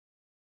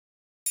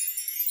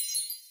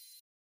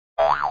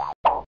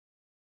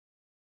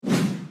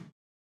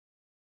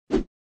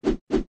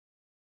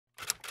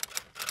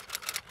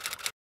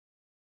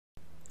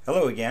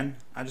Hello again.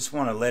 I just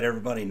want to let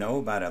everybody know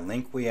about a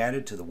link we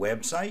added to the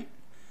website.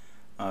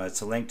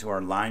 It's a link to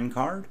our line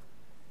card.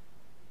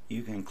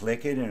 You can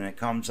click it and it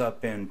comes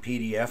up in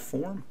PDF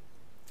form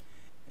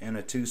in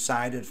a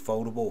two-sided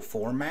foldable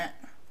format.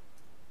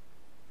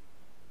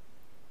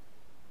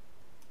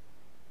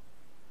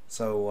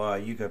 So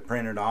you could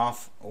print it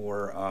off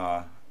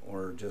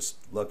or just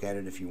look at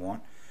it if you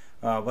want.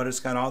 But it's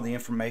got all the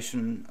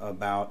information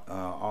about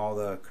all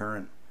the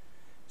current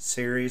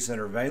series that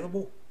are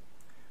available.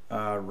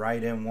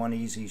 Right in one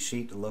easy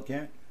sheet to look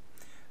at.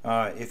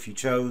 If you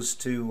chose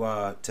to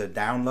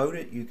download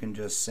it, you can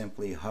just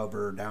simply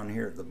hover down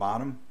here at the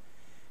bottom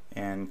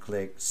and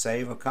click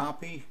Save a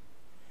Copy,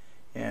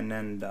 and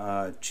then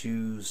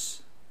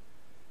choose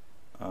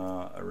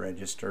a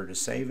register to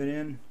save it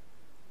in,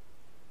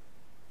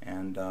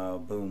 and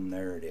boom,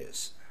 there it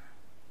is.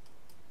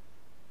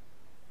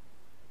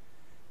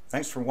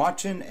 Thanks for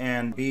watching,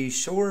 and be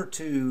sure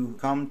to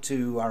come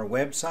to our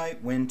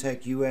website,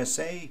 Weintek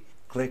USA.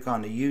 Click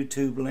on the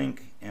YouTube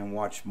link and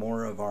watch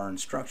more of our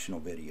instructional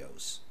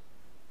videos.